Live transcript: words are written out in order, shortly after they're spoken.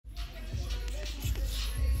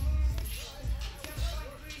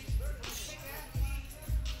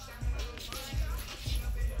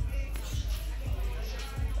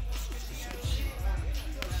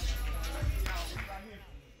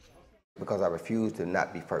because I refuse to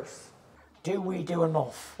not be first. Do we do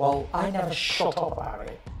enough? Well, I never shut up about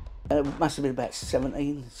it. It must have been about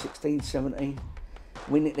 16, 17.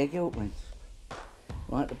 We nicked their guilt rings.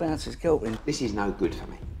 Right, the bouncer's guilt ring. This is no good for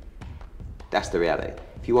me. That's the reality.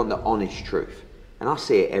 If you want the honest truth, and I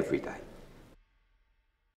see it every day.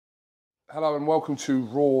 Hello and welcome to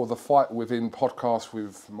Raw, the Fight Within podcast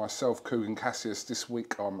with myself, KUGAN CASSIUS. This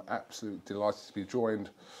week I'm absolutely delighted to be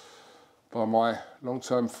joined by my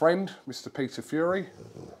long-term friend, Mr. Peter Fury.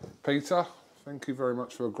 Peter, thank you very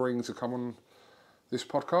much for agreeing to come on this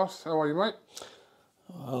podcast. How are you, mate?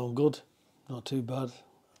 I'm good, not too bad.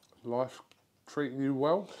 Life treating you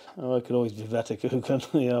well? Oh, I could always be better, Kugan,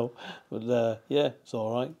 you know. But yeah, it's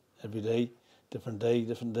all right. Every day, different day,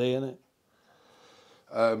 innit?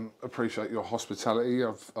 Appreciate your hospitality.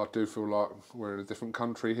 I do feel like we're in a different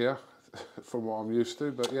country here from what I'm used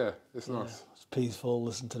to, but yeah, it's nice. It's peaceful,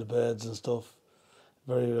 listen to the birds and stuff.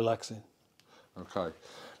 Very relaxing. Okay.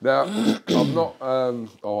 Now, I'm not,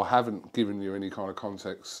 or haven't given you any kind of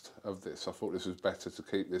context of this. I thought this was better to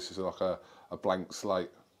keep this as like a blank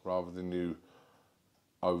slate rather than you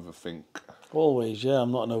overthink. Always, yeah,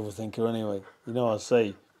 I'm not an overthinker anyway. You know, I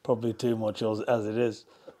say probably too much as it is.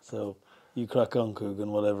 So you crack on, Kugan,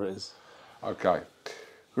 whatever it is. Okay. I'm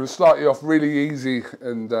going to start you off really easy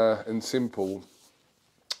and simple.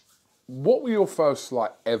 What were your first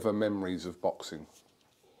ever memories of boxing?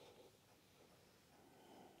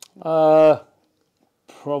 Probably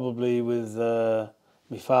with my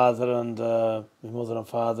father and my mother and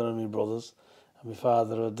father and my brothers. And my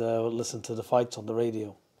father would listen to the fights on the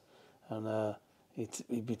radio, and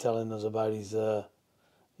he'd be telling us about his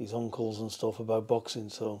uncles and stuff about boxing.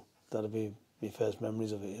 So that'd be my first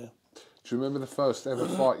memories of it. Yeah. Do you remember the first ever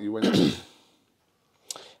fight you went to?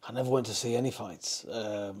 I never went to see any fights.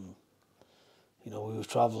 You know, we were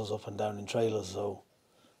travellers up and down in trailers, so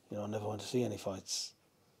you know, I never went to see any fights.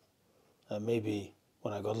 Maybe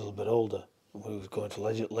when I got a little bit older, we were going to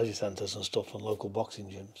leisure centres and stuff and local boxing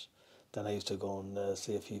gyms. Then I used to go and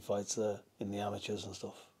see a few fights there in the amateurs and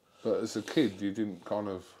stuff. But as a kid, you didn't kind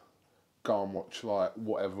of go and watch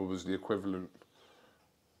whatever was the equivalent.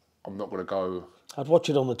 I'm not going to go. I'd watch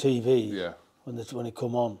it on the TV. Yeah. When it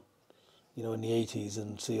come on, you know, in the 80s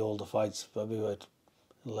and see all the fights. Maybe about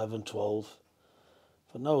 11, 12.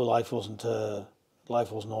 But no, life wasn't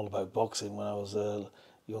all about boxing when I was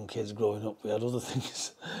young kids growing up. We had other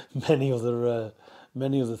things, many other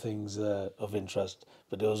things of interest,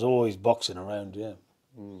 but there was always boxing around. Yeah.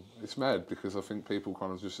 It's mad because I think people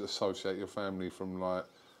kind of just associate your family from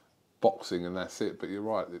boxing and that's it. But you're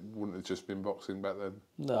right, it wouldn't have just been boxing back then.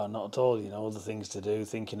 No, not at all. You know, other things to do,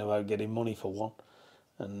 thinking about getting money for one,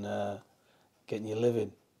 and getting your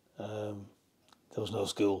living. There was no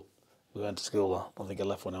school. We went to school. I think I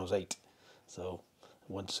left when I was 8, so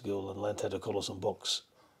I went to school and learnt how to colour some books.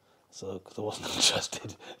 So, because I wasn't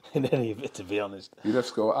interested in any of it, to be honest. You left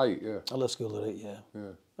school at 8, yeah? I left school at 8, yeah.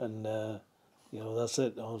 And, you know, that's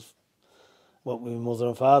it. Went with my mother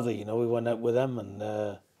and father, you know, we went out with them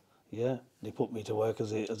and, yeah, they put me to work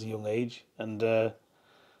as a young age and,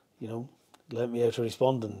 you know, learnt me how to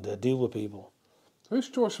respond and deal with people. Whose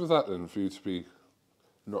choice was that then, for you to be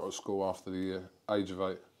not at school after the age of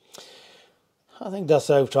 8? I think that's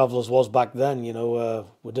how travellers was back then, you know,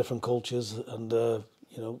 with different cultures and,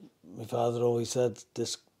 you know, my father always said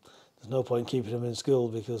there's no point keeping him in school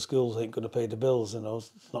because schools ain't going to pay the bills, you know,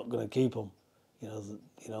 it's not going to keep them. You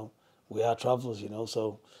know, we are travellers, you know,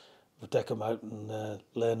 so we take them out and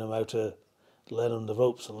learn them the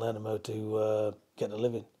ropes and learn them how to get a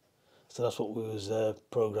living. So that's what we was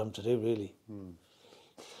programmed to do, really.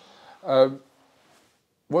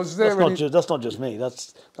 Was there that's not just me.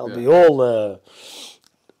 That'll be all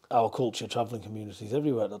our culture, travelling communities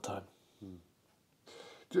everywhere at that time.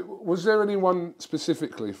 Was there anyone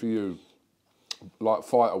specifically for you,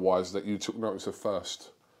 fighter-wise, that you took notice of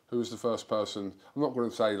first? Who was the first person? I'm not going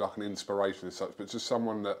to say an inspiration as such, but just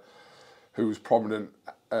someone who was prominent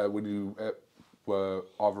when you were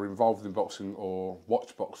either involved in boxing or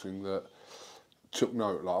watched boxing that took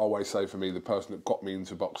note. I always say for me, the person that got me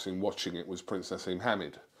into boxing, watching it, was Prince Nassim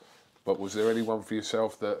Hamid. But was there anyone for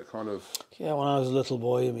yourself that kind of... Yeah, when I was a little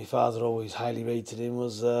boy, my father always highly rated him,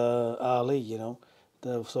 was Ali, you know.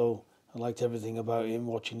 So I liked everything about him,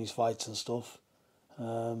 watching his fights and stuff.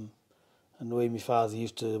 And the way my father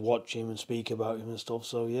used to watch him and speak about him and stuff.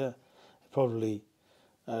 So yeah, probably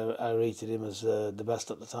I rated him as the best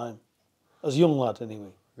at the time. As a young lad anyway.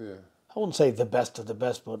 Yeah. I wouldn't say the best of the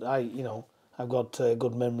best, but I've got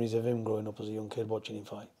good memories of him growing up as a young kid watching him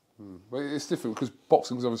fight. Well, it's different because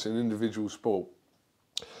boxing is obviously an individual sport.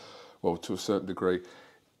 Well, to a certain degree.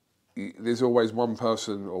 there's always one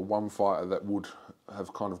person or one fighter that would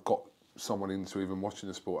have kind of got someone into even watching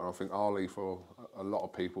the sport, and I think Ali, for a lot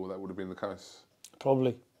of people, that would have been the case.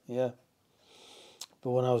 Probably, yeah.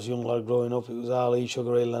 But when I was young, like growing up, it was Ali,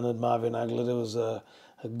 Sugar Ray Leonard, Marvin Hagler. There was a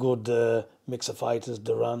good mix of fighters,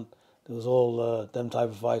 Duran. There was all them type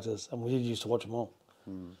of fighters, and we did used to watch them all.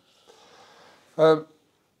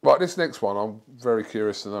 Right, this next one, I'm very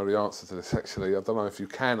curious to know the answer to this, actually. I don't know if you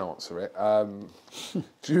can answer it.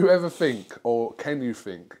 Do you ever think, or can you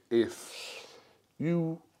think, if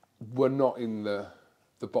you were not in the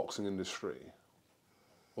boxing industry,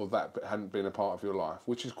 or that hadn't been a part of your life,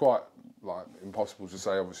 which is quite like impossible to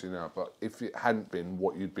say obviously now, but if it hadn't been,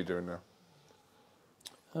 what you'd be doing now?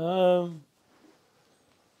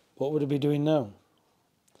 What would I be doing now?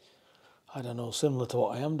 I don't know, similar to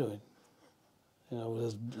what I am doing. You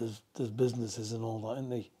know, there's businesses and all that, isn't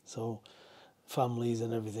there? So families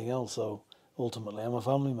and everything else. So ultimately, I'm a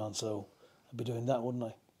family man, so I'd be doing that, wouldn't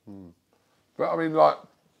I? But I mean, like,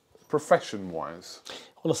 profession-wise,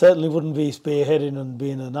 Well, I certainly wouldn't be spearheading and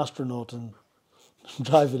being an astronaut and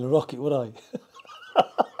driving a rocket, would I?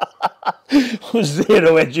 With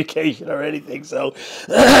zero education or anything, so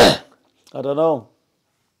I don't know.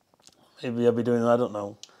 Maybe I'll be doing, I don't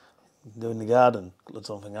know, doing the garden or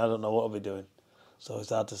something. I don't know what I'll be doing. So it's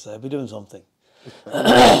hard to say. I'll be doing something.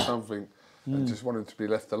 something, and just wanting to be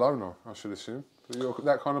left alone, I should assume. You're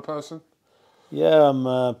that kind of person? Yeah, I'm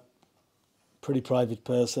a pretty private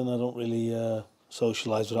person. I don't really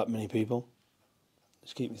socialise with that many people.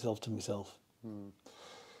 Just keep myself to myself.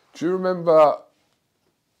 Do you remember,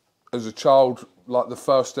 as a child, like the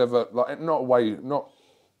first ever, like not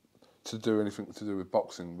to do anything to do with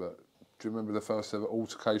boxing, but do you remember the first ever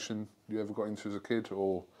altercation you ever got into as a kid,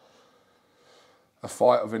 or a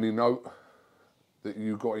fight of any note that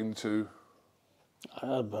you got into?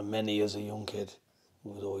 I had many as a young kid.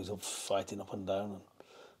 We was always up fighting up and down and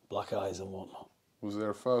black eyes and whatnot. Was there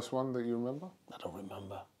a first one that you remember? I don't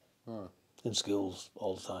remember. Oh. In schools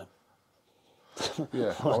all the time.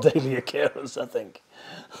 Yeah. On a daily occurrence, I think.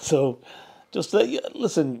 So, just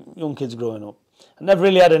listen, young kids growing up. I never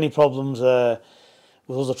really had any problems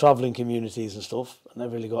with other travelling communities and stuff. I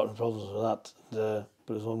never really got any problems with that.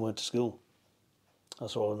 But it was when we went to school.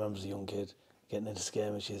 That's what I remember as a young kid, getting into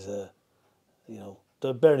skirmishes. You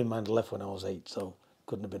know, bearing in mind I left when I was 8, so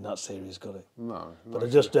couldn't have been that serious, could it? No. But I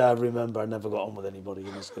just remember I never got on with anybody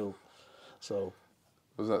in the school. So.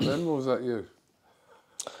 Was that them or was that you?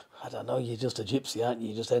 I don't know, you're just a gypsy, aren't you?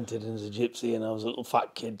 You just entered in as a gypsy, and I was a little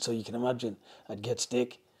fat kid, so you can imagine I'd get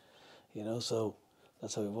stick, you know, so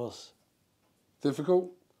that's how it was.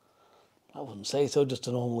 Difficult? I wouldn't say so, just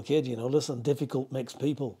a normal kid, you know. Listen, difficult makes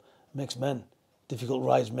people, makes men. Difficult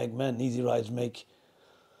rides make men, easy rides make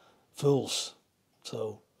fools.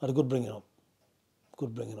 So, I had a good bringing up.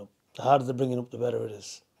 Good bringing up. The harder the bringing up, the better it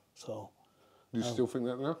is. So. Do you still think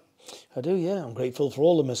that now? I do, yeah. I'm grateful for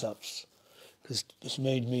all the mishaps, because it's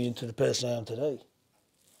made me into the person I am today.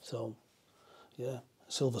 So, yeah,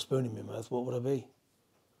 a silver spoon in my mouth, what would I be?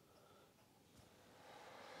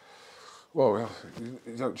 Well,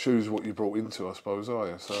 you don't choose what you brought into, I suppose, are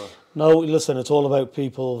you? So. No, listen, it's all about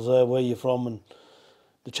people's where you're from and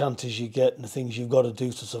the chances you get and the things you've got to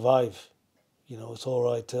do to survive. You know, it's all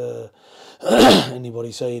right.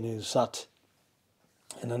 Anybody saying who's sat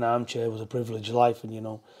in an armchair with a privileged life, and you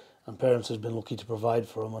know, and parents has been lucky to provide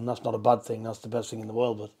for them, and that's not a bad thing. That's the best thing in the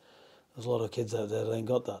world. But there's a lot of kids out there that ain't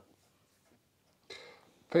got that.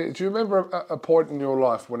 Peter, do you remember a point in your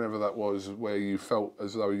life, whenever that was, where you felt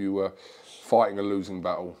as though you were fighting a losing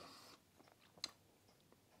battle?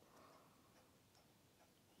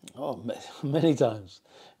 Oh, many times.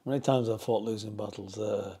 Many times I've fought losing battles.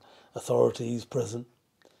 Authorities, prison.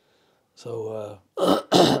 So,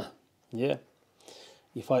 yeah.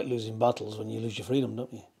 You fight losing battles when you lose your freedom,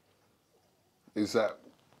 don't you? Is that,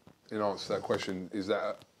 in answer to that question, is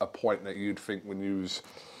that a point that you'd think when you was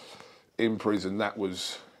in prison, that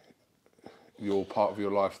was your part of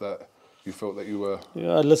your life that you felt that you were...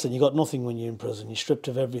 Yeah, listen, you got nothing when you're in prison. You're stripped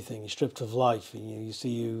of everything. You're stripped of life. And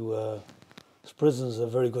prison's a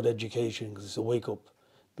very good education, because it's a wake-up,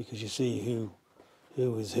 because you see who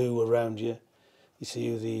is who around you. You see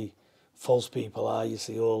who the false people are. You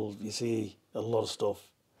see a lot of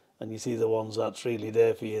stuff, and you see the ones that's really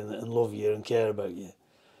there for you and love you and care about you,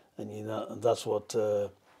 and you know, and that's what.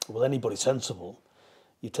 Well, anybody sensible,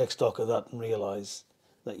 you take stock of that and realise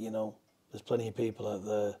that, you know, there's plenty of people out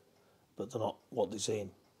there, but they're not what they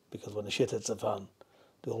seem, because when the shit hits the fan,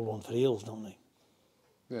 they all run for the hills, don't they?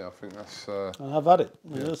 Yeah, I think that's... And I've had it.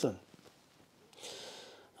 Yeah. Listen,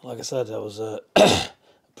 like I said, I was a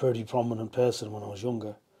pretty prominent person when I was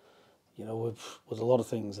younger. you know, with a lot of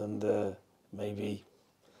things, and maybe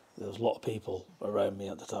there was a lot of people around me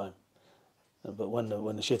at the time. But when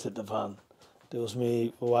the shit hit the fan, there was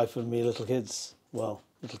me, my wife, and me little kids. Well,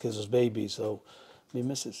 little kids was babies, so me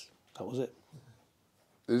missus. That was it.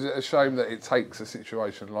 Is it a shame that it takes a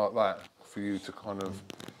situation like that for you to kind of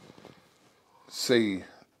see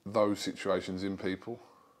those situations in people?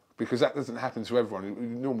 Because that doesn't happen to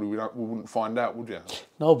everyone. Normally we wouldn't find out, would you?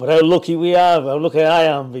 No, but how lucky we are, how lucky I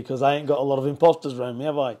am, because I ain't got a lot of imposters around me,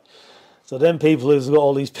 have I? So them people who's got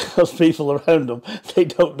all these people around them, they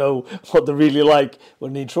don't know what they're really like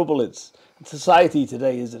when they're in trouble. It's society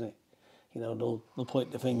today, isn't it? You know, they'll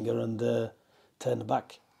point the finger and turn the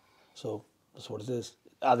back. So that's what it is.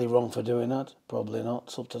 Are they wrong for doing that? Probably not.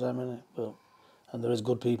 It's up to them, isn't it? But, and there is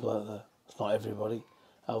good people out there. It's not everybody.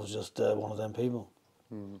 I was just one of them people.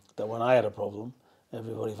 That when I had a problem,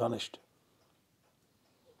 everybody vanished.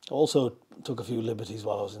 Also took a few liberties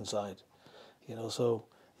while I was inside. You know, so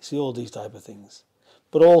you see all these type of things.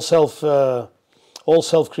 But all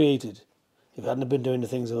self-created. If I hadn't been doing the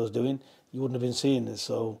things I was doing, you wouldn't have been seeing this.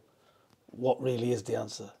 So what really is the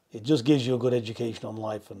answer? It just gives you a good education on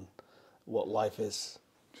life and what life is.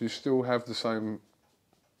 Do you still have the same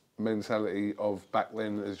mentality of back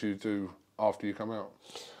then as you do after you come out?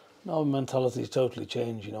 No, my mentality's totally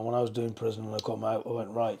changed. You know, when I was doing prison and I come out, I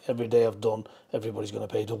went, right, every day I've done, everybody's going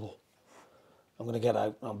to pay double. I'm going to get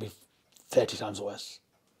out and I'll be 30 times worse.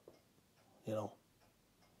 You know,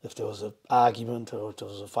 if there was an argument or if there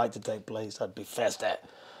was a fight to take place, I'd be first there.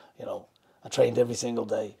 You know, I trained every single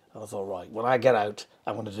day and I thought, right, when I get out,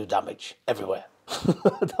 I'm going to do damage everywhere.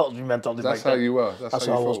 That was my mentality. That's how you were. That's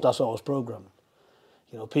how you thought. That's how I was programmed.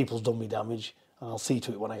 You know, people's done me damage and I'll see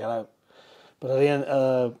to it when I get out. But at the end,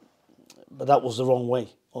 but that was the wrong way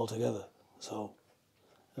altogether. So,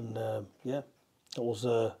 and yeah, that was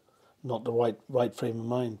not the right frame of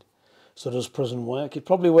mind. So does prison work? It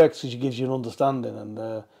probably works because it gives you an understanding.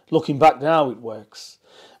 And looking back now, it works.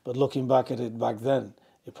 But looking back at it back then,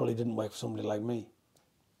 it probably didn't work for somebody like me.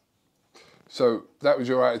 So that was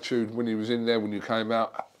your attitude when you was in there, when you came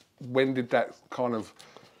out. When did that kind of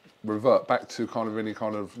revert back to kind of any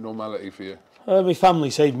kind of normality for you? My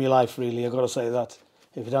family saved my life, really. I've got to say that.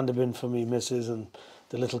 If it hadn't been for me missus and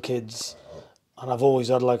the little kids, and I've always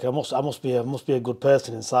had like I must be a good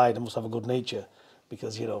person inside. I must have a good nature,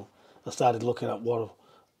 because you know I started looking at what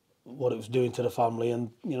it was doing to the family,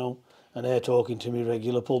 and you know, and her talking to me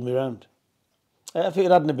regular pulled me round. If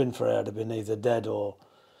it hadn't been for her, I'd have been either dead or,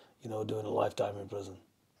 you know, doing a lifetime in prison.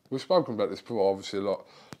 We've spoken about this before, obviously a lot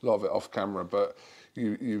of it off camera, but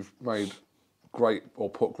you've made great or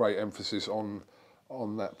put great emphasis on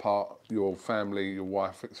that part, your family, your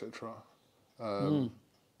wife, etc.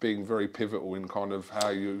 Being very pivotal in kind of how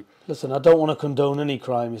you... Listen, I don't want to condone any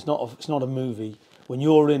crime. It's not a movie. When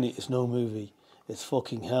you're in it, it's no movie. It's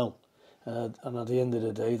fucking hell. And at the end of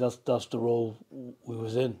the day, that's the role we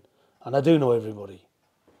was in. And I do know everybody.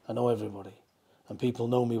 I know everybody. And people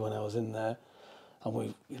know me when I was in there. And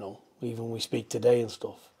we, you know, even we speak today and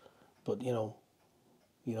stuff. But, you know,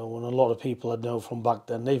 when a lot of people I know from back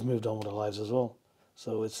then, they've moved on with their lives as well.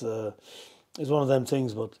 So it's one of them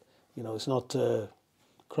things, but, you know, it's not,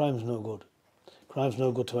 crime's no good. Crime's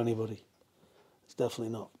no good to anybody. It's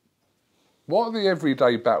definitely not. What are the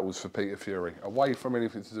everyday battles for Peter Fury? Away from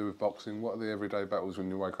anything to do with boxing, what are the everyday battles when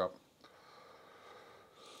you wake up?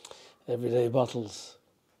 Everyday battles.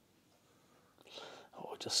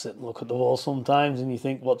 Oh, just sit and look at the wall sometimes and you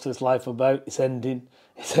think, what's this life about? It's ending.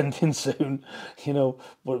 It's ending soon, you know.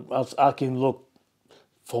 But I can look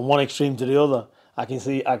from one extreme to the other. I can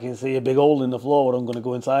see a big hole in the floor where I'm going to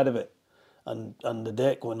go inside of it, and the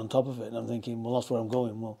dirt going on top of it. And I'm thinking, well, that's where I'm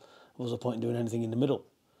going. Well, what's the point in doing anything in the middle?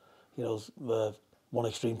 You know, one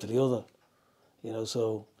extreme to the other. You know,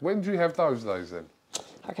 so. When do you have those days then?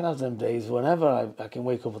 I can have them days whenever. I can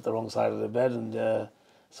wake up at the wrong side of the bed, and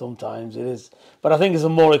sometimes it is. But I think as the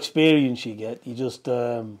more experience you get, you just, you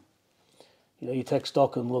know, you take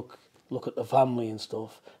stock and look at the family and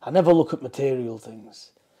stuff. I never look at material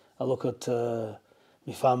things. I look at my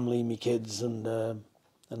family, my kids, and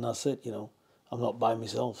that's it. You know, I'm not by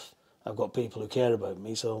myself. I've got people who care about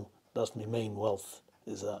me, so that's my main wealth.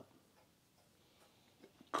 Is that.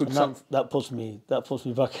 That puts me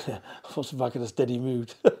back in a steady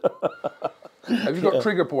mood. Have you got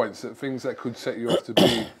trigger points, things that could set you up to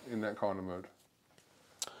be in that kind of mood?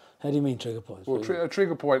 How do you mean trigger points? Well, a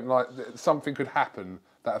trigger point, like something could happen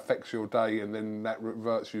that affects your day, and then that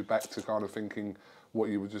reverts you back to kind of thinking what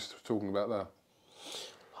you were just talking about there.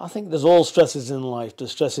 I think there's all stresses in life.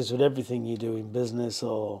 There's stresses with everything you do in business,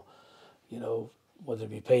 or, you know, whether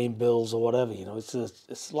it be paying bills or whatever. You know,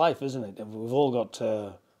 it's life, isn't it? We've all got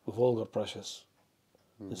We've all got pressures.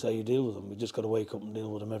 It's how you deal with them. We just got to wake up and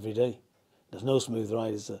deal with them every day. There's no smooth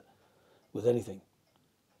ride, is there, with anything.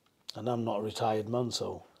 And I'm not a retired man,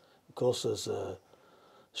 so of course there's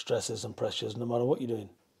stresses and pressures no matter what you're doing.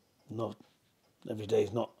 Not every day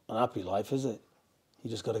is not an happy life, is it? You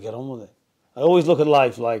just got to get on with it. I always look at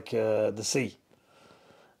life like the sea.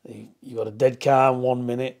 You got a dead calm 1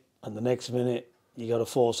 minute, and the next minute you got a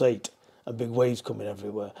force 8, and big waves coming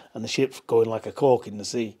everywhere, and the ship's going like a cork in the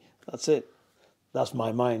sea. That's it. That's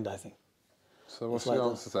my mind, I think. So what's like the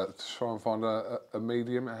answer to that? To try and find a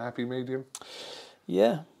medium, a happy medium?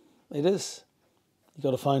 Yeah, it is. You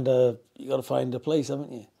got to find a place,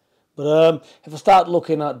 haven't you? But if I start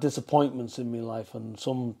looking at disappointments in my life and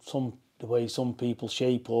the way some people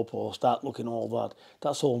shape up or start looking at all that,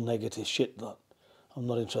 that's all negative shit. That I'm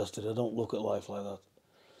not interested. I don't look at life like that.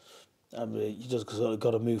 You just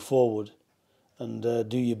got to move forward and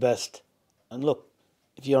do your best. And look,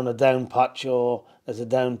 if you're on a down patch or there's a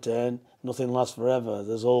downturn, nothing lasts forever.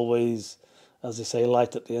 There's always, as they say,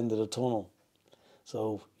 light at the end of the tunnel.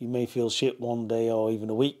 So you may feel shit one day or even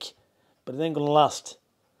a week, but it ain't going to last.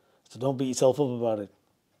 So don't beat yourself up about it.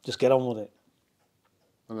 Just get on with it.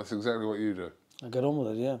 And that's exactly what you do. I get on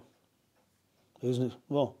with it, yeah. Who's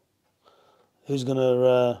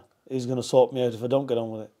gonna sort me out if I don't get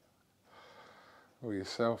on with it? Well,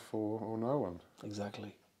 yourself or no one.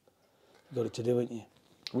 Exactly. You got it to do, ain't you?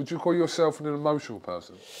 Would you call yourself an emotional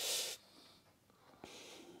person?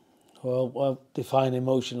 Well, define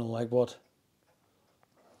emotional like what?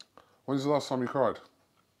 When's the last time you cried?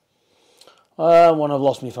 When I've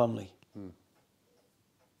lost my family.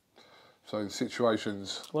 So in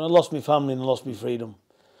situations... When I lost my family and lost my freedom,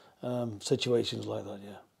 situations like that,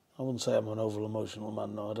 yeah. I wouldn't say I'm an overly emotional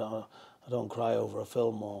man, no. I don't cry over a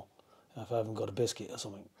film or if I haven't got a biscuit or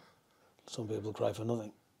something. Some people cry for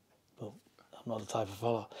nothing, but I'm not the type of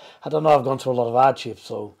fella. I don't know, I've gone through a lot of hardship,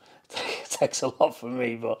 so it takes a lot for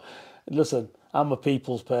me, but listen, I'm a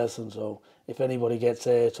people's person, so if anybody gets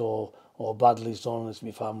hurt or badly done, it's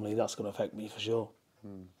my family, that's going to affect me for sure.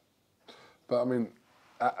 But I mean,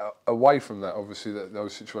 away from that, obviously,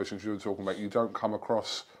 those situations you were talking about, you don't come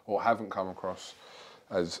across or haven't come across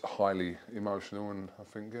as highly emotional, and I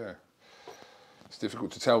think, yeah, it's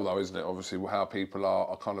difficult to tell though, isn't it? Obviously, how people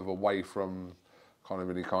are kind of away from kind of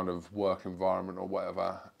any kind of work environment or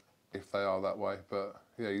whatever, if they are that way. But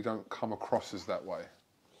yeah, you don't come across as that way.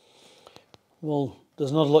 Well,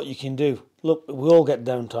 there's not a lot you can do. Look, we all get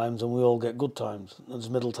down times and we all get good times. There's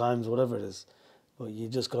middle times, whatever it is. But you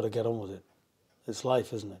just got to get on with it. It's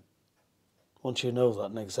life, isn't it? Once you know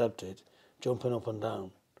that and accept it, jumping up and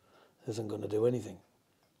down isn't going to do anything.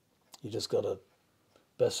 You just got to,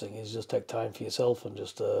 best thing is just take time for yourself and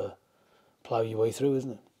just plough your way through,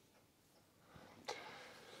 isn't it?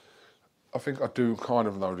 I think I do kind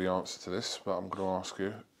of know the answer to this, but I'm going to ask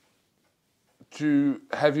you.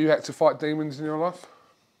 Have you had to fight demons in your life?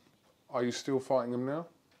 Are you still fighting them now?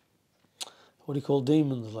 What do you call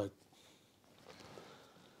demons, like?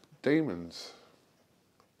 Demons?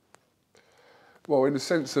 Well, in the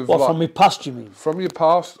sense of... What, like, from my past, you mean? From your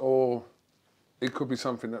past, or it could be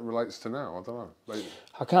something that relates to now, I don't know. Maybe.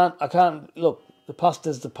 I can't, look, the past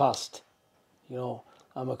is the past. You know,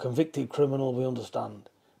 I'm a convicted criminal, we understand.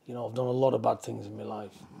 You know, I've done a lot of bad things in my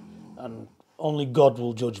life. And only God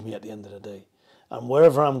will judge me at the end of the day. And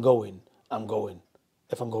wherever I'm going, I'm going.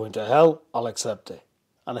 If I'm going to hell, I'll accept it.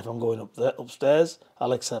 And if I'm going up there, upstairs,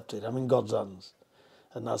 I'll accept it. I'm in God's hands.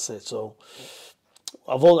 And that's it. So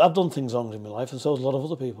I've done things wrong in my life, and so has a lot of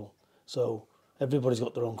other people. So everybody's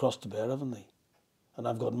got their own cross to bear, haven't they? And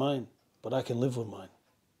I've got mine, but I can live with mine.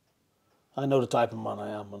 I know the type of man I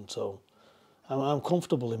am, and so I'm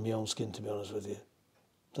comfortable in my own skin, to be honest with you.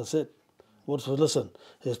 That's it. Listen,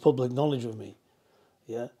 there's public knowledge with me.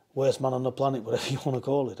 Yeah, worst man on the planet, whatever you want to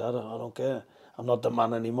call it. I don't care. I'm not the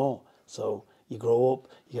man anymore. So you grow up,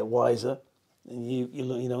 you get wiser, and you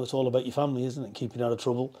know it's all about your family, isn't it? Keeping out of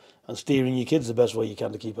trouble and steering your kids the best way you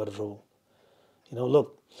can to keep out of trouble. You know,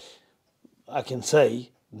 look, I can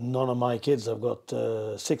say none of my kids, I've got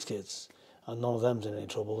 6 kids, and none of them's in any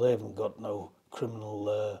trouble. They haven't got no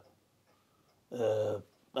criminal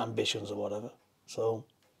ambitions or whatever. So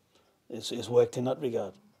it's worked in that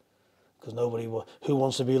regard. Because who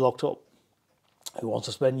wants to be locked up? Who wants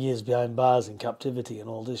to spend years behind bars in captivity and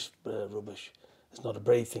all this rubbish? It's not a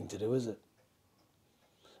brave thing to do, is it?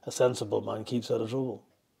 A sensible man keeps out of trouble.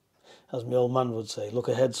 As my old man would say, look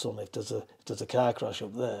ahead, son. If there's a car crash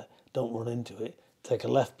up there, don't run into it. Take a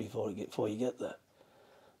left before you get there.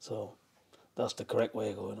 So that's the correct way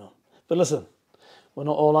of going on. But listen, we're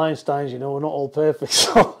not all Einsteins, you know. We're not all perfect.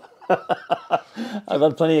 So I've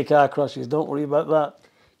had plenty of car crashes. Don't worry about that.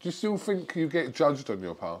 Do you still think you get judged on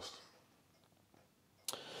your past?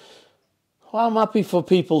 Well, I'm happy for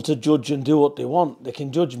people to judge and do what they want. They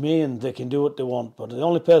can judge me and they can do what they want, but the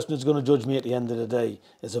only person who's going to judge me at the end of the day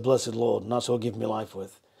is the blessed Lord, and that's who I give my life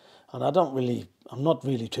with. And I'm not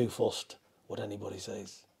really too fussed what anybody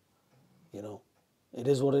says. You know, it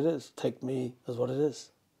is what it is. Take me as what it is.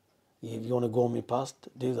 If you want to go on my past,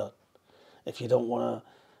 do that. If you don't want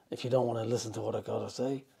to listen to what I gotta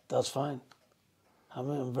say, that's fine.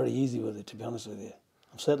 I'm very easy with it, to be honest with you.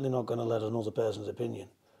 I'm certainly not going to let another person's opinion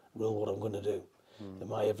rule what I'm going to do in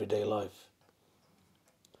my everyday life.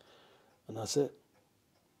 And that's it.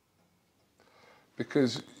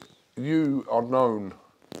 Because you are known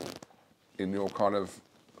in your kind of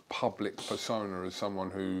public persona as someone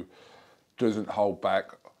who doesn't hold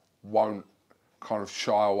back, won't kind of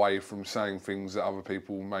shy away from saying things that other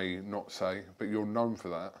people may not say, but you're known for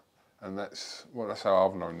that. And that's how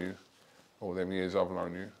I've known you, all them years I've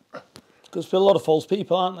known you. Because there's a lot of false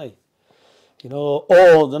people, aren't they? You know,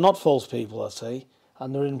 or they're not false people, I say,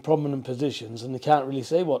 and they're in prominent positions and they can't really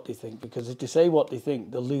say what they think, because if they say what they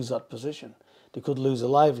think, they'll lose that position. They could lose a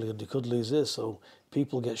livelihood, they could lose this, so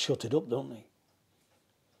people get shutted up, don't they?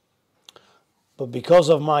 But because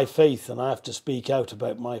of my faith, and I have to speak out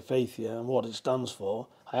about my faith here and what it stands for,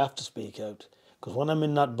 I have to speak out. Because when I'm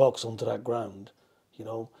in that box onto that ground, you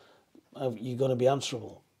know, you're going to be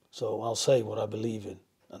answerable. So I'll say what I believe in,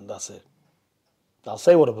 and that's it. I'll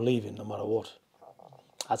say what I believe in no matter what.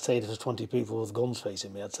 I'd say if there's 20 people with guns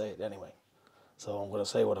facing me, I'd say it anyway. So I'm going to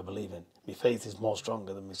say what I believe in. My faith is more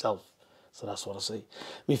stronger than myself. So that's what I see.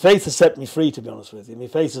 My faith has set me free, to be honest with you. My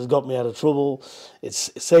faith has got me out of trouble. It's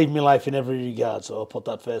saved my life in every regard, so I'll put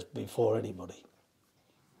that first before anybody.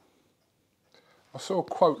 I saw a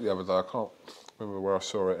quote the other day, I can't remember where I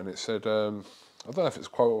saw it, and it said, I don't know if it's a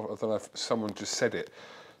quote, I don't know if someone just said it.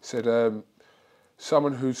 It said,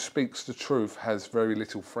 someone who speaks the truth has very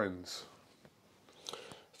little friends.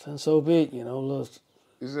 And so be it, you know. Look.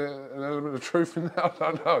 Is there an element of truth in that?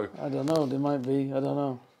 I don't know. I don't know, there might be, I don't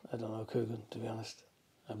know. I don't know, KUGAN, to be honest.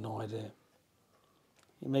 I have no idea.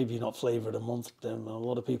 Maybe you're not flavour of the month, then a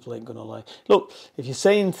lot of people ain't going to like. Look, if you're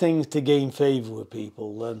saying things to gain favour with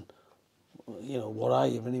people, then, you know, what are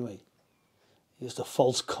you anyway? You're just a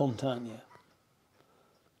false cunt, aren't you?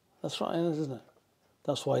 That's right, isn't it?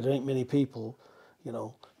 That's why there ain't many people, you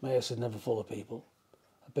know, my house is never full of people.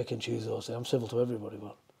 I pick and choose those. I'm civil to everybody,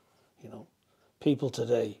 but, you know, people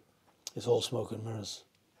today, it's all smoke and mirrors.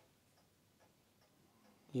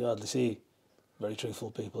 You hardly see very truthful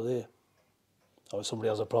people there. Or if somebody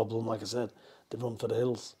has a problem, like I said, they run for the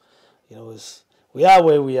hills. You know, we are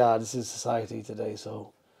where we are. This is society today.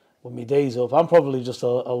 So when my day's up, I'm probably just a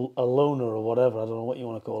loner or whatever. I don't know what you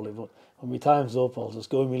want to call it. But when my time's up, I'll just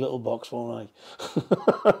go in my little box, won't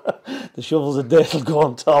I? The shovels of dirt will go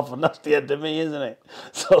on top, and that's the end of me, isn't it?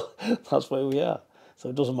 So that's where we are. So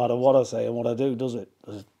it doesn't matter what I say and what I do, does it?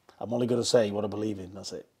 I'm only going to say what I believe in.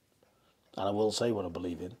 That's it. And I will say what I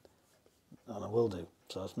believe in, and I will do.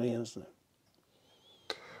 So that's me, isn't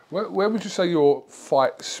it? Where would you say your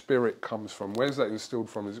fight spirit comes from? Where's that instilled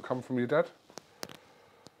from? Does it come from your dad?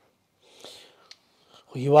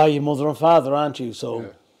 Well, you are your mother and father, aren't you? So Yeah.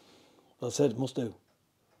 that's it, must do.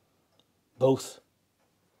 Both.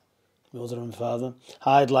 My mother and father.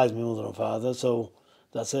 I idolise my mother and father, so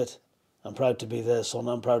that's it. I'm proud to be their son.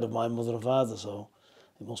 I'm proud of my mother and father, so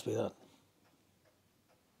it must be that.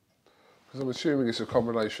 Because I'm assuming it's a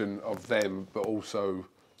combination of them, but also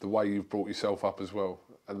the way you've brought yourself up as well,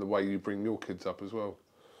 and the way you bring your kids up as well.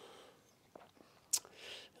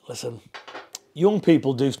 Listen, young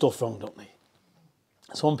people do stuff wrong, don't they?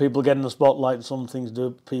 Some people get in the spotlight, and some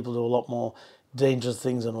people do a lot more dangerous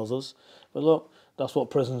things than others. But look, that's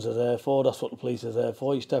what prisons are there for, that's what the police are there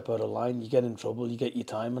for. You step out of line, you get in trouble, you get your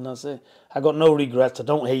time, and that's it. I got no regrets, I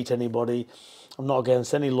don't hate anybody, I'm not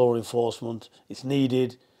against any law enforcement, it's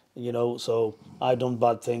needed. You know, so I've done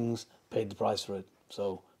bad things, paid the price for it.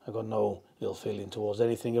 So I got no ill feeling towards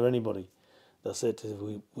anything or anybody. That's it.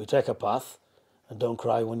 We take a path, and don't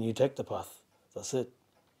cry when you take the path. That's it.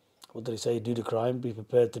 What did he say? Do the crime, be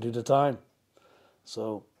prepared to do the time.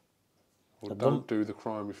 So. Well, don't do the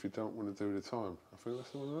crime if you don't want to do the time. I think that's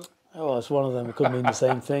the one of that. Oh, it's one of them. It could mean the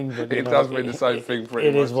same thing, but It does mean the same thing pretty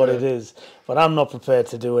much. It is what it is. But I'm not prepared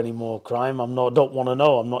to do any more crime. Don't want to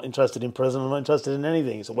know. I'm not interested in prison. I'm not interested in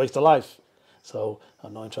anything. It's a waste of life. So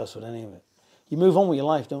I'm not interested in any of it. You move on with your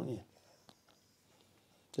life, don't you?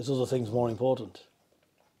 There's other things more important.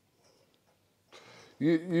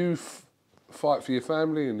 You fight for your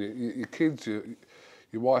family and your kids, your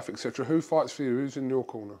wife, etc. Who fights for you? Who's in your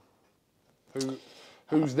corner?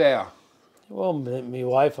 Who's there? Well, my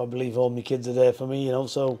wife, I believe all my kids are there for me, you know,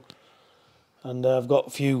 so, and I've got a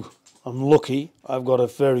few, I'm lucky, I've got a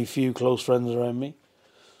very few close friends around me.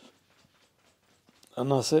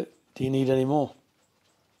 And that's it. Do you need any more?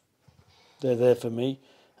 They're there for me,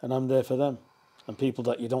 and I'm there for them. And people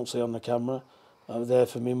that you don't see on the camera are there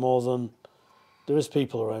for me more than there is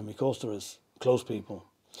people around me. Of course there is, close people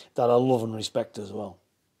that I love and respect as well.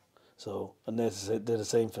 So, and they're the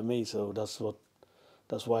same for me. So that's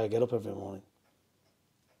why I get up every morning.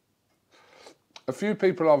 A few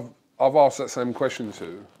people I've asked that same question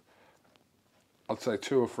to, I'd say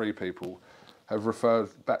 2 or 3 people, have referred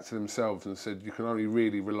back to themselves and said you can only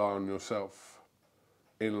really rely on yourself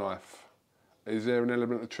in life. Is there an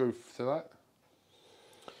element of truth to that?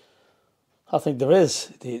 I think there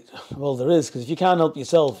is. Well, there is, because if you can't help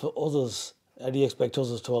yourself, others, how do you expect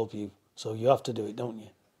others to help you? So you have to do it, don't you?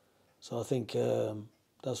 So I think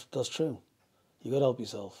that's true. You got to help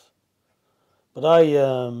yourself. But how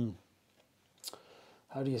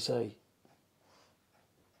do you say?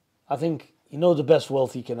 I think, you know, the best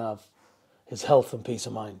wealth you can have is health and peace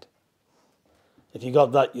of mind. If you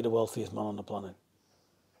got that, you're the wealthiest man on the planet.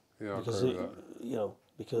 Yeah, I Because agree with that. you know,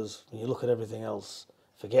 because when you look at everything else,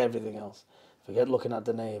 forget everything else. Forget looking at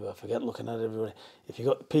the neighbour. Forget looking at everybody. If you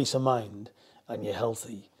got peace of mind and you're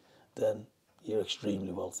healthy, then you're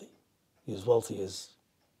extremely wealthy. You're as wealthy as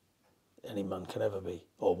any man can ever be,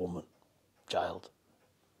 or woman, child.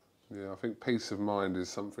 Yeah, I think peace of mind is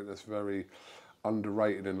something that's very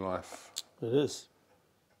underrated in life. It is.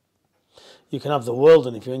 You can have the world,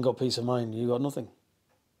 and if you ain't got peace of mind, you got nothing.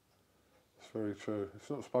 It's very true. It's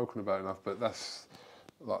not spoken about enough, but that's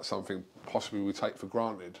like something possibly we take for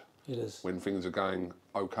granted. It is. When things are going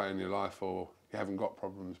okay in your life or you haven't got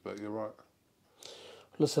problems, but you're right.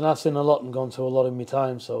 Listen, I've seen a lot and gone through a lot in my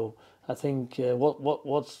time, so I think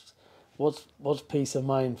what's peace of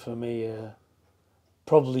mind for me?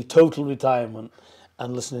 Probably total retirement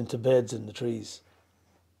and listening to birds in the trees.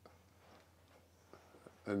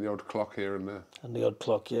 And the odd clock here and there. And the odd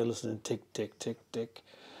clock, yeah, listening tick, tick, tick, tick,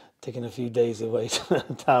 ticking a few days away,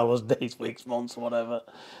 hours, days, weeks, months, whatever.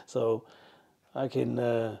 So I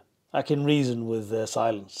can reason with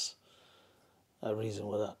silence. I reason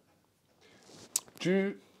with that.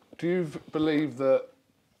 Do you believe that,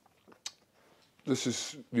 let's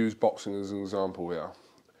just use boxing as an example here,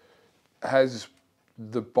 has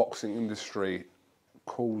the boxing industry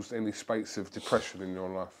caused any space of depression in your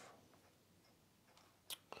life?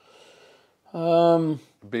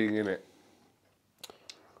 Being in it.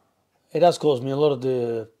 It has caused me a lot of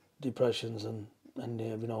the depressions and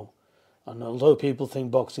you know, and although people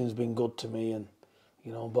think boxing has been good to me, and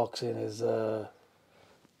you know, boxing is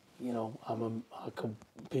you know,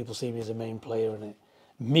 people see me as a main player in it.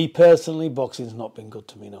 Me personally, boxing's not been good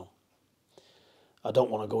to me. No, I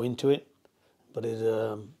don't want to go into it, but it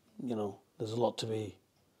you know, there's a lot to be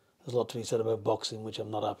said about boxing which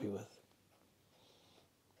I'm not happy with.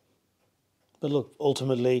 But look,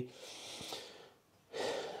 ultimately,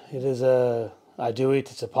 it is I do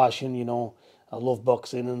it. It's a passion, you know. I love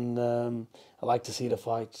boxing, and I like to see the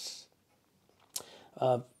fights.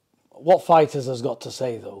 What fighters has got to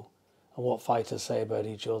say though, and what fighters say about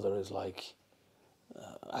each other is like,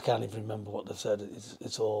 I can't even remember what they've said.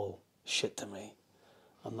 It's all shit to me.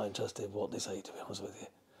 I'm not interested in what they say, to be honest with you.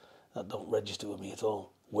 That don't register with me at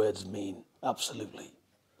all. Words mean absolutely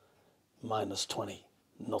 -20.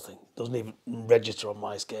 Nothing. Doesn't even register on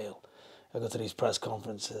my scale. I go to these press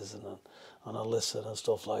conferences and I listen and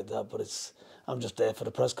stuff like that, but I'm just there for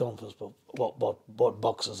the press conference. But what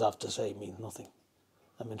boxers have to say means nothing.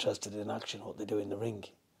 I'm interested in action, what they do in the ring.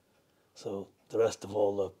 So the rest of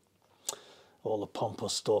all the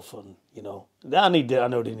pompous stuff, and you know, I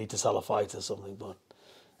know they need to sell a fight or something, but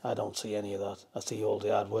I don't see any of that. I see all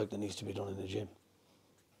the hard work that needs to be done in the gym.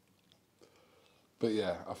 But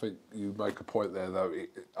yeah, I think you make a point there, though.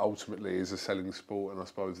 It ultimately is a selling sport, and I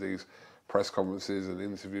suppose these press conferences and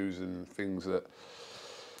interviews and things that...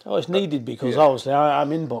 Oh, it's needed because yeah. obviously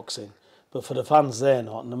I'm in boxing, but for the fans they're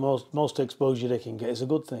not, and the most exposure they can get is a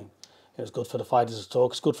good thing. It's good for the fighters to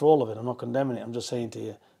talk. It's good for all of it. I'm not condemning it. I'm just saying to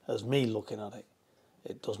you, as me looking at it,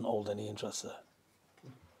 it doesn't hold any interest there.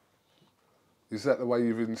 Is that the way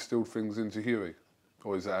you've instilled things into Huey?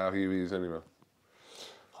 Or is that how Huey is anyway?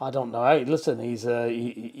 I don't know. Hey, listen, he's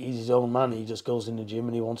his own man. He just goes in the gym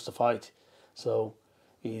and he wants to fight. So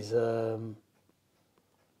he's got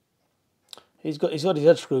his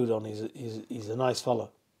head screwed on. He's a nice fella,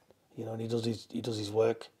 you know, and he does his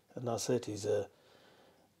work, and that's it. He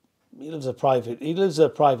lives a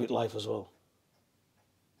private life as well.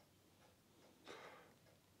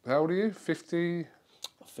 How old are you? 50?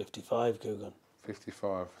 55, KUGAN.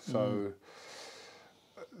 55. So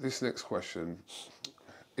this next question,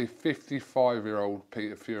 if 55-year-old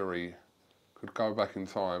Peter Fury could go back in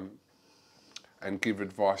time and give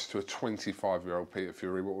advice to a 25-year-old Peter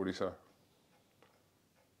Fury, what would he say?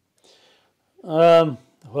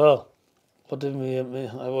 Well, what did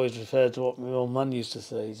I always refer to what my old man used to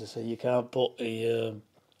say. He used to say, you can't put a,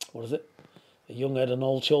 what is it? A young head on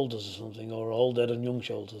old shoulders or something, or an old head on young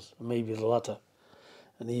shoulders, maybe the latter.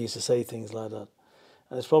 And he used to say things like that.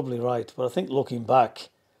 And it's probably right. But I think looking back,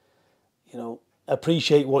 you know,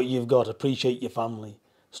 appreciate what you've got, appreciate your family.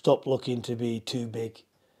 Stop looking to be too big,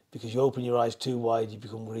 because you open your eyes too wide, you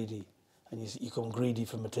become greedy. And you become greedy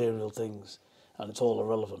for material things, and it's all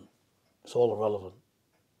irrelevant. It's all irrelevant.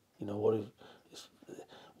 You know, what do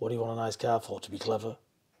you want a nice car for? To be clever?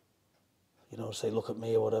 You know, say, look at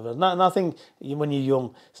me or whatever. And I think when you're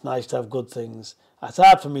young, it's nice to have good things. It's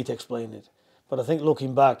hard for me to explain it. But I think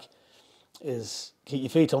looking back is keep your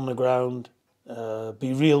feet on the ground,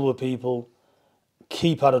 be real with people,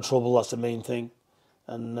 keep out of trouble, that's the main thing.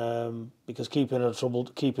 And because keeping out of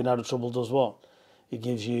trouble does what? It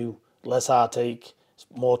gives you less heartache,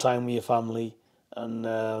 more time with your family,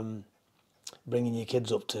 and bringing your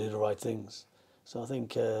kids up to do the right things. So I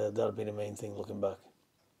think that would be the main thing looking back.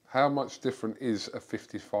 How much different is a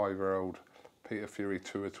 55-year-old Peter Fury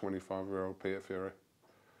to a 25-year-old Peter Fury?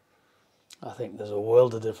 I think there's a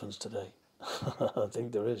world of difference today. I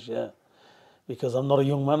think there is, yeah. Because I'm not a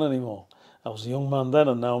young man anymore. I was a young man then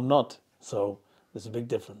and now I'm not. So there's a big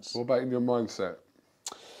difference. What about in your mindset?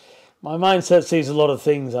 My mindset sees a lot of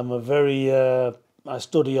things. I'm a very, I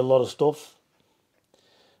study a lot of stuff.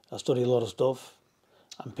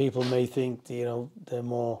 And people may think, you know, they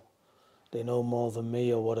know more than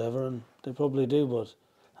me or whatever, and they probably do, but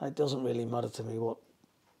it doesn't really matter to me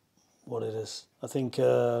what it is. I think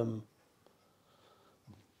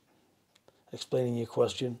explaining your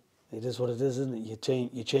question, it is what it is, isn't it? You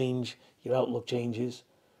change, your outlook changes,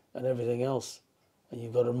 and everything else, and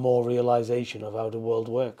you've got a more realization of how the world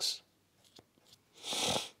works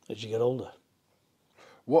as you get older.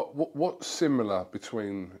 What's similar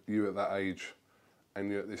between you at that age and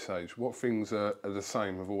you at this age? What things are the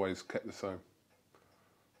same, have always kept the same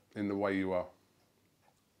in the way you are?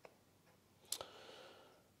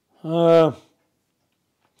 I've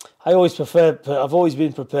always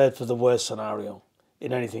been prepared for the worst scenario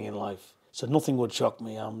in anything in life. So nothing would shock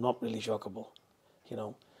me. I'm not really shockable. You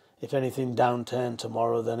know, if anything downturned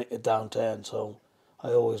tomorrow, then it downturned. So I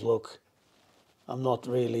always look. I'm not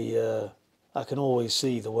really. I can always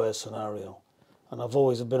see the worst scenario, and I've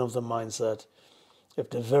always been of the mindset: if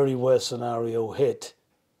the very worst scenario hit,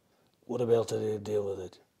 would I be able to deal with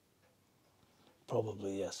it?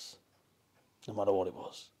 Probably yes. No matter what it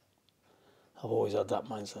was. I've always had that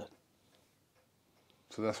mindset.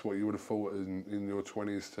 So that's what you would have thought in your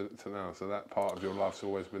 20s to now. So that part of your life's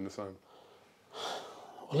always been the same.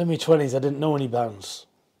 Well, in my 20s, I didn't know any bounds,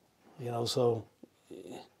 you know, so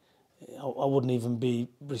I wouldn't even be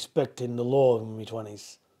respecting the law in my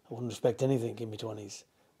 20s. I wouldn't respect anything in my 20s.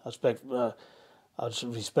 I'd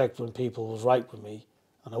respect when people was right with me,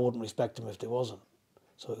 and I wouldn't respect them if they wasn't.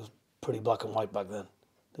 So it was pretty black and white back then.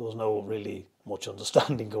 There was no really much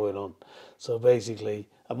understanding going on. So basically,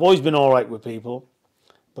 I've always been all right with people,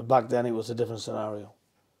 but back then it was a different scenario.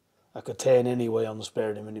 I could turn anyway on the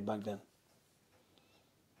spare of a minute back then.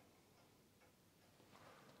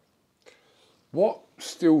 What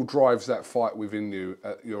still drives that fight within you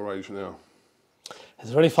at your age now?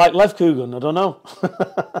 Is there any fight left, Kugan? I don't know.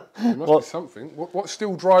 There must be something. What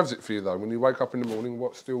still drives it for you, though? When you wake up in the morning,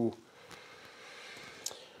 what still...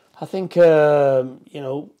 I think, you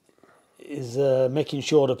know, is making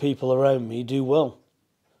sure the people around me do well.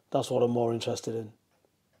 That's what I'm more interested in.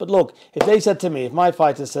 But look, if they said to me, if my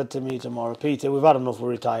fighter said to me tomorrow, Peter, we've had enough, we're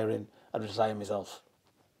retiring, I'd retire myself.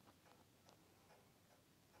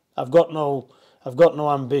 I've got no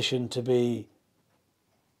ambition to be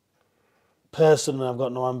person. I've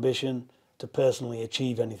got no ambition to personally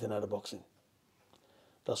achieve anything out of boxing.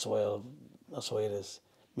 That's the way it is.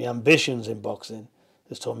 My ambitions in boxing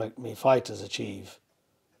is to make me fighters achieve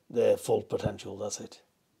their full potential. That's it.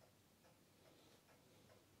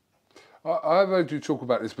 I've heard you talk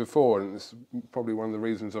about this before, and it's probably one of the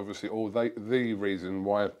reasons, obviously, or the reason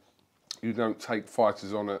why you don't take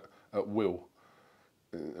fighters on at will.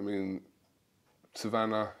 I mean,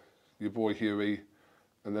 Savannah, your boy Huey,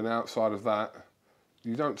 and then outside of that,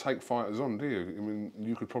 you don't take fighters on, do you? I mean,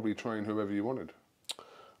 you could probably train whoever you wanted.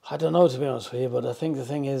 I don't know, to be honest with you, but I think the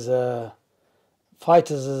thing is,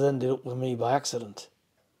 fighters has ended up with me by accident.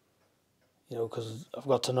 You know, because I've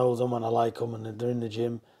got to know them and I like them, and they're in the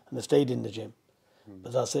gym and they stayed in the gym.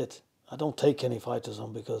 But that's it. I don't take any fighters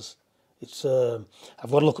on because it's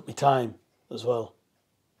I've got to look at my time as well.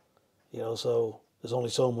 You know, so there's only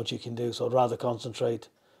so much you can do. So I'd rather concentrate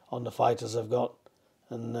on the fighters I've got,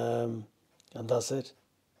 and that's it.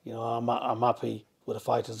 You know, I'm happy with the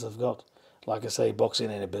fighters I've got. Like I say, boxing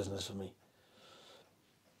ain't a business for me.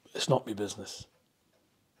 It's not my business.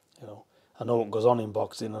 You know, I know what goes on in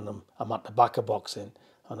boxing, and I'm at the back of boxing,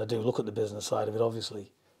 and I do look at the business side of it,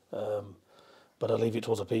 obviously. But I leave it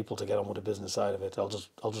to other people to get on with the business side of it. I'll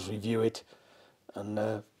just review it,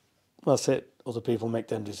 and that's it. Other people make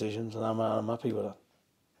them decisions, and I'm happy with that.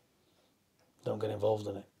 Don't get involved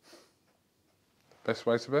in it. Best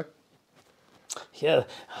way to be? Yeah,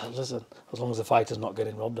 listen, as long as the fighter's not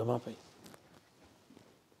getting robbed, I'm happy.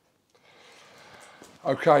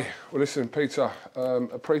 Okay, well listen, Peter,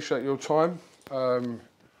 appreciate your time.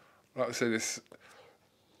 Like I said,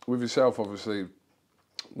 with yourself, obviously,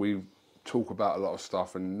 we talk about a lot of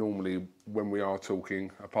stuff, and normally when we are talking,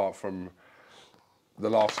 apart from the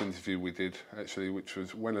last interview we did, actually, which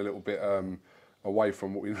went a little bit away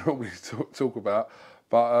from what we normally talk about,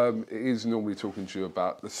 but it is normally talking to you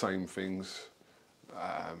about the same things.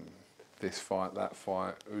 This fight, that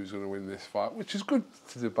fight, who's going to win this fight, which is good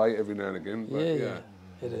to debate every now and again. But Yeah,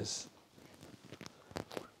 it is.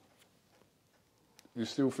 You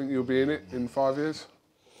still think you'll be in it in 5 years?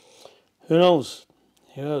 Who knows?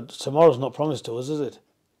 You know, tomorrow's not promised to us, is it?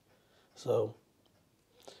 So,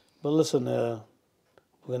 but listen, we're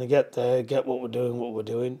going to get there, get what we're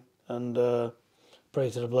doing, and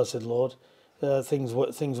pray to the blessed Lord. Things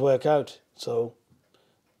work out. So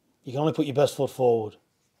you can only put your best foot forward.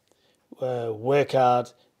 Work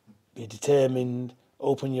hard, be determined,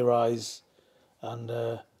 open your eyes, and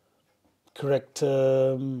correct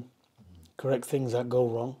things that go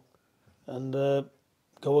wrong, and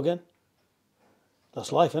go again.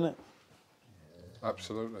 That's life, isn't it?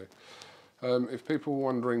 Absolutely. If people were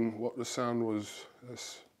wondering what the sound was,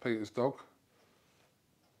 that's Peter's dog.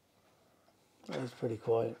 It's pretty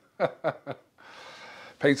quiet.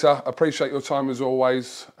 Peter, appreciate your time as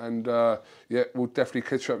always, and yeah, we'll definitely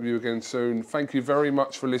catch up with you again soon. Thank you very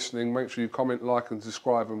much for listening. Make sure you comment, like and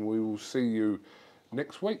subscribe, and we will see you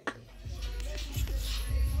next week.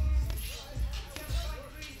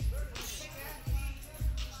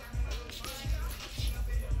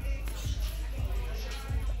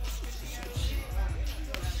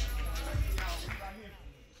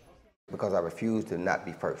 Because I refuse to not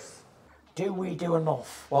be first. Do we do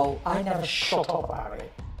enough? Well, I never shut up about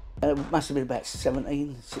it. It must have been about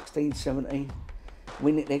 16, 17.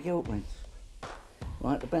 We nicked their guilt rings.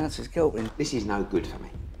 Right, the bouncer's guilt ring. This is no good for me.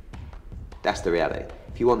 That's the reality.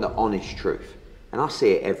 If you want the honest truth, and I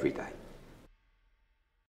see it every day,